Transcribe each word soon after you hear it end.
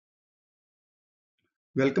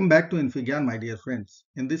Welcome back to Infigyan, my dear friends.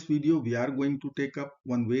 In this video, we are going to take up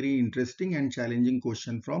one very interesting and challenging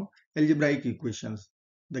question from algebraic equations.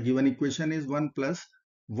 The given equation is 1 plus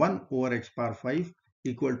 1 over x power 5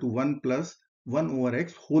 equal to 1 plus 1 over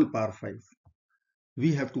x whole power 5.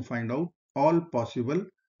 We have to find out all possible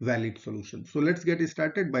valid solutions. So let's get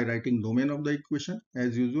started by writing domain of the equation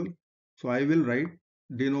as usual. So I will write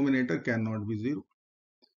denominator cannot be 0.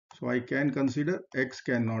 So I can consider x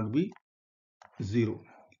cannot be 0.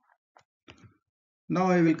 Now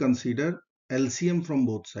I will consider LCM from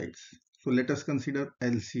both sides. So let us consider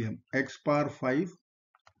LCM x power 5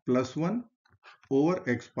 plus 1 over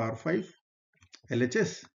x power 5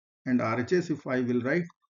 LHS and RHS if I will write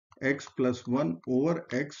x plus 1 over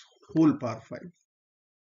x whole power 5.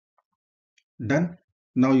 Done.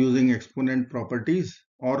 Now using exponent properties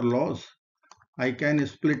or laws, I can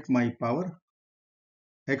split my power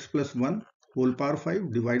x plus 1 whole power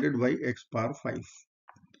 5 divided by x power 5.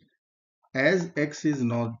 As x is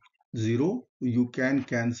not 0, you can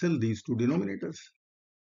cancel these two denominators.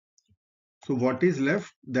 So what is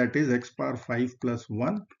left? That is x power 5 plus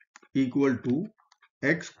 1 equal to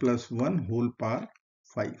x plus 1 whole power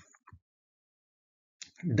 5.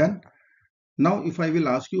 Done. Now if I will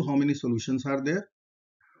ask you how many solutions are there?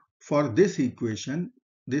 For this equation,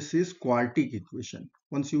 this is quadratic equation.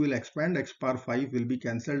 Once you will expand, x power 5 will be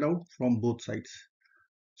cancelled out from both sides.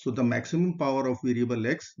 So the maximum power of variable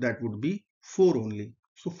x, that would be 4 only.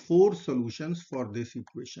 So 4 solutions for this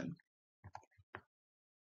equation.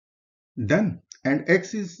 Done. And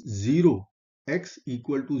x is 0. X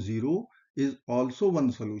equal to 0 is also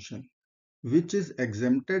one solution, which is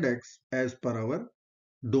exempted x as per our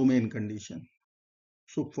domain condition.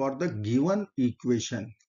 So for the given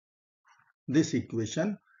equation, this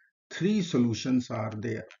equation, 3 solutions are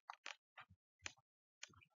there.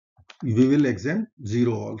 We will exempt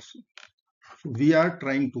 0 also. So we are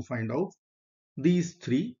trying to find out these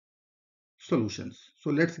 3 solutions. So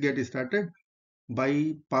let's get started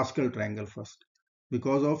by Pascal triangle first.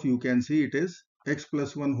 Because of, you can see it is x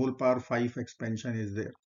plus 1 whole power 5 expansion is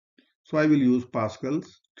there. So I will use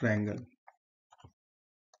Pascal's triangle.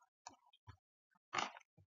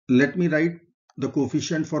 Let me write the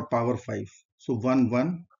coefficient for power 5. So 1,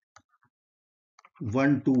 1,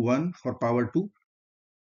 1, 2, 1 for power 2,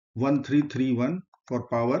 1, 3, 3, 1 for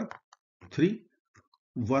power 3,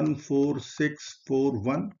 1, 4, 6, 4,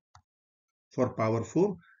 1 for power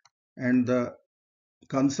 4, and the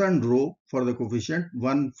concerned row for the coefficient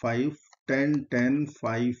 1, 5, 10, 10,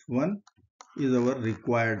 5, 1 is our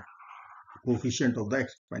required coefficient of the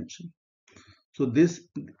expansion. So this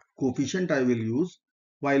coefficient I will use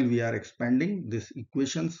while we are expanding this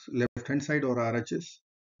equation's left hand side or RHS.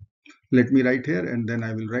 Let me write here and then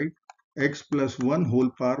I will write x plus 1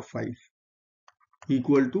 whole power 5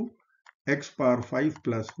 equal to x power 5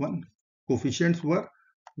 plus 1. Coefficients were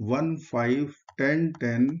 1, 5, 10,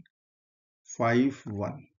 10, 5,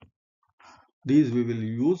 1. These we will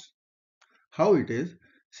use. How it is?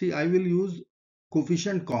 See, I will use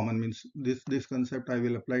coefficient common, means this concept I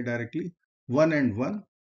will apply directly. 1 and 1.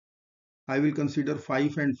 I will consider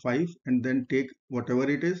 5 and 5 and then take whatever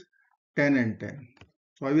it is, 10 and 10.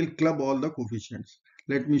 So I will club all the coefficients.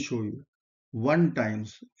 Let me show you. 1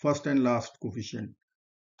 times first and last coefficient.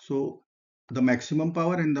 So the maximum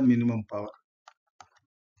power and the minimum power.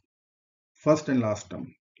 First and last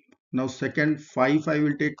term. Now second 5 I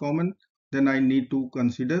will take common. Then I need to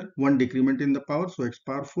consider one decrement in the power. So x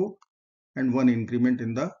power 4 and one increment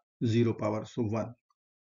in the 0 power. So 1.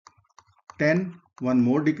 10, one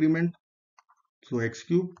more decrement. So x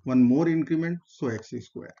cube, one more increment. So x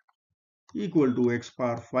square equal to x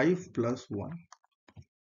power 5 plus 1.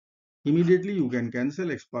 Immediately you can cancel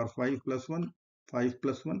x power 5 plus 1, 5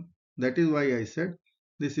 plus 1. That is why I said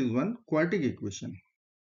this is one quadratic equation.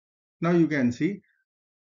 Now you can see,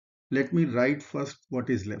 let me write first what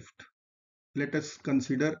is left. Let us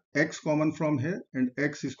consider x common from here and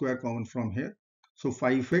x square common from here. So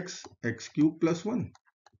 5x, x cube plus 1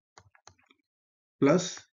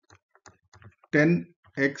 plus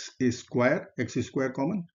 10x square, x square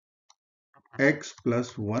common, x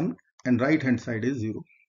plus 1 and right hand side is 0.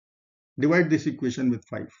 Divide this equation with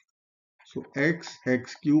 5. So x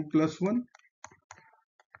cube plus 1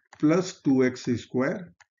 plus 2x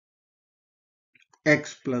square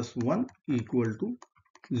x plus 1 equal to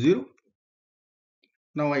 0.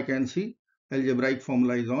 Now I can see algebraic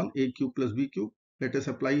formula is on a cube plus b cube. Let us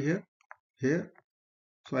apply here.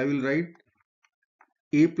 So I will write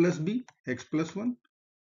a plus b x plus 1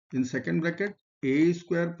 in second bracket a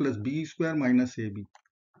square plus b square minus ab.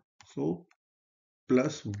 So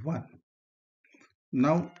plus 1.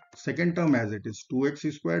 Now second term as it is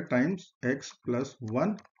 2x square times x plus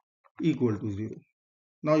 1 equal to 0.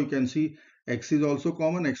 Now you can see x is also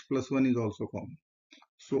common, x plus 1 is also common.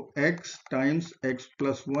 So x times x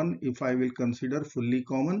plus 1, if I will consider fully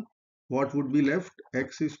common, what would be left?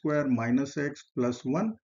 X square minus x plus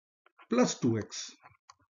 1 plus 2x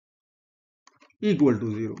equal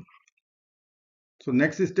to 0. So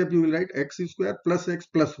next step you will write x square plus x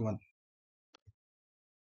plus 1.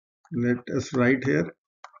 Let us write here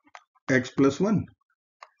x plus 1.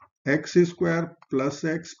 X square plus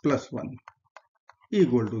x plus 1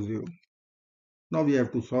 equal to 0. Now we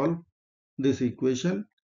have to solve this equation.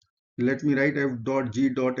 Let me write f dot g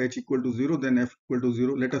dot h equal to 0, then f equal to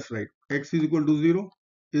 0. Let us write x is equal to 0.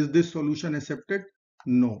 Is this solution accepted?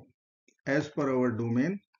 No. As per our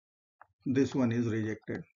domain, this one is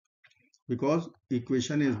rejected because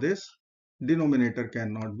equation is this, denominator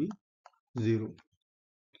cannot be 0.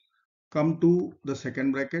 Come to the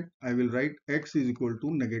second bracket, I will write x is equal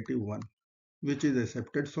to negative 1, which is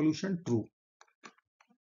accepted solution, true.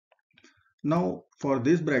 Now for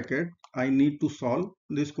this bracket, I need to solve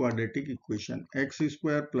this quadratic equation, x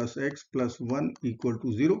square plus x plus 1 equal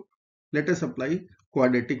to 0. Let us apply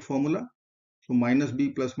quadratic formula. So minus b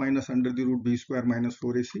plus minus under the root b square minus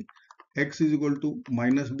 4ac. X is equal to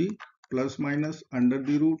minus b plus minus under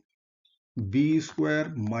the root b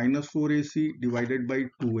square minus 4ac divided by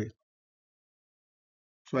 2a.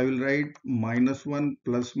 So I will write minus 1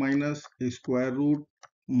 plus minus square root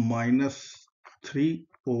minus 3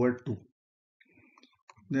 over 2.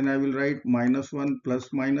 Then I will write minus 1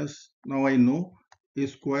 plus minus. Now I know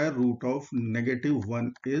square root of negative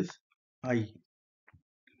 1 is I.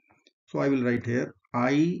 So I will write here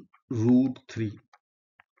I root 3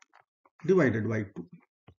 divided by 2.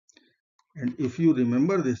 And if you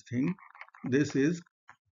remember this thing, this is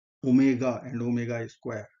omega and omega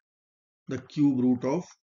square, the cube root of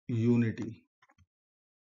unity.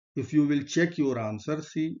 If you will check your answer,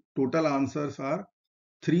 see total answers are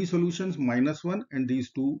 3 solutions minus 1 and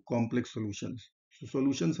these 2 complex solutions. So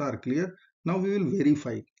solutions are clear. Now we will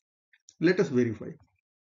verify. Let us verify.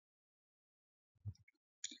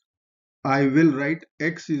 I will write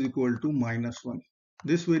x is equal to minus 1.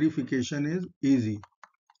 This verification is easy.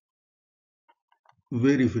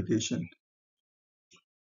 Verification.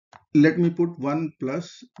 Let me put 1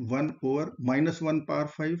 plus 1 over minus 1 power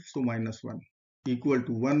 5. So minus 1 equal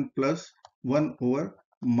to 1 plus 1 over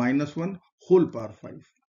minus 1 whole power 5.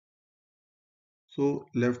 So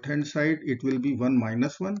left hand side it will be 1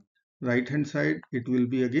 minus 1. Right hand side it will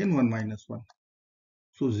be again 1 minus 1.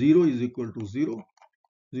 So 0 is equal to 0.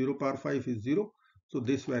 0 power 5 is 0. So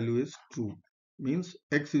this value is true. Means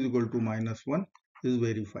x is equal to minus 1 is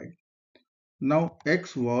verified. Now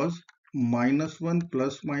x was minus 1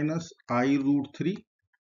 plus minus I root 3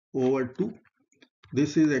 over 2.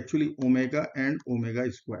 This is actually omega and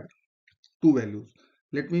omega square. Two values.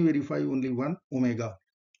 Let me verify only one, omega.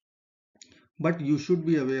 But you should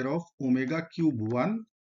be aware of omega cube 1,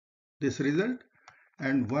 this result,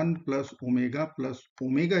 and 1 plus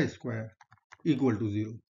omega square equal to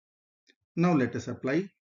 0. Now let us apply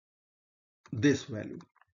this value,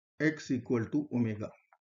 x equal to omega.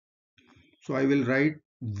 So I will write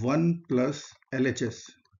 1 plus LHS,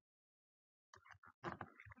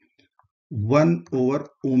 1 over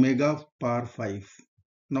omega power 5.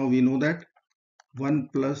 Now we know that 1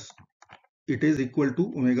 plus it is equal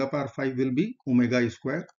to omega power 5 will be omega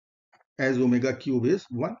square, as omega cube is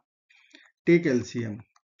 1. Take LCM.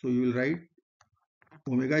 So you will write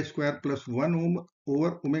omega square plus 1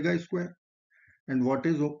 over omega square. And what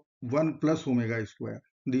is 1 plus omega square?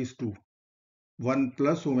 These two. 1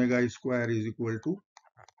 plus omega square is equal to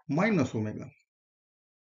minus omega.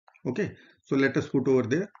 Okay. So let us put over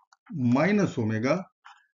there minus omega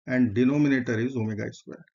and denominator is omega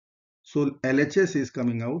square. So LHS is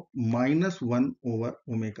coming out minus 1 over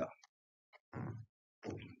omega.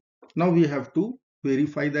 Now we have to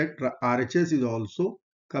verify that RHS is also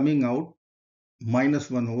coming out minus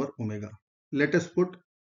 1 over omega. Let us put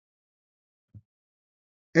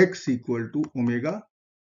x equal to omega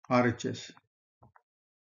RHS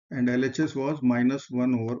and LHS was minus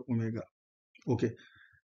 1 over omega. Okay,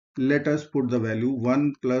 let us put the value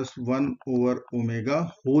 1 plus 1 over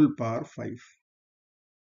omega whole power 5.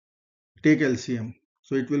 Take LCM.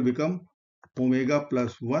 So it will become omega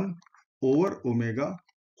plus 1 over omega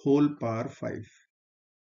whole power 5.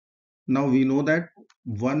 Now we know that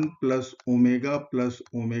 1 plus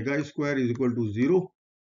omega square is equal to 0.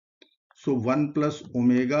 So 1 plus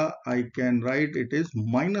omega, I can write it is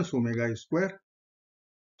minus omega square.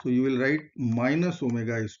 So you will write minus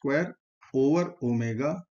omega square over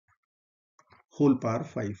omega whole power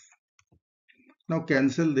 5. Now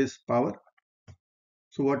cancel this power.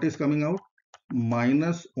 So what is coming out?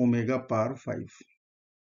 Minus omega power 5.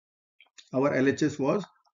 Our LHS was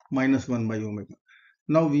minus 1 by omega.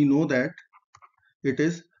 Now we know that it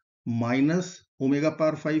is minus omega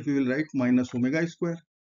power 5. We will write minus omega square.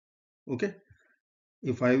 Okay.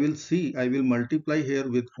 If I will see, I will multiply here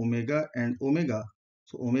with omega and omega.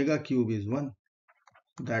 So omega cube is 1.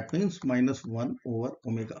 That means minus 1 over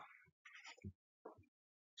omega.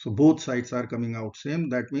 So both sides are coming out same.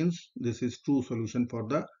 That means this is true solution for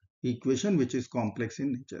the equation which is complex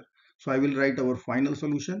in nature. So I will write our final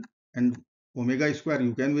solution, and omega square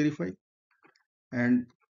you can verify, and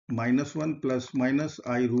minus 1 plus minus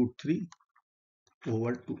I root 3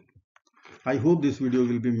 over 2. I hope this video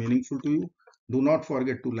will be meaningful to you. Do not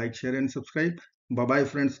forget to like, share and subscribe. Bye bye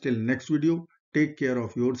friends, till next video. Take care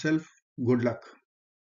of yourself. Good luck.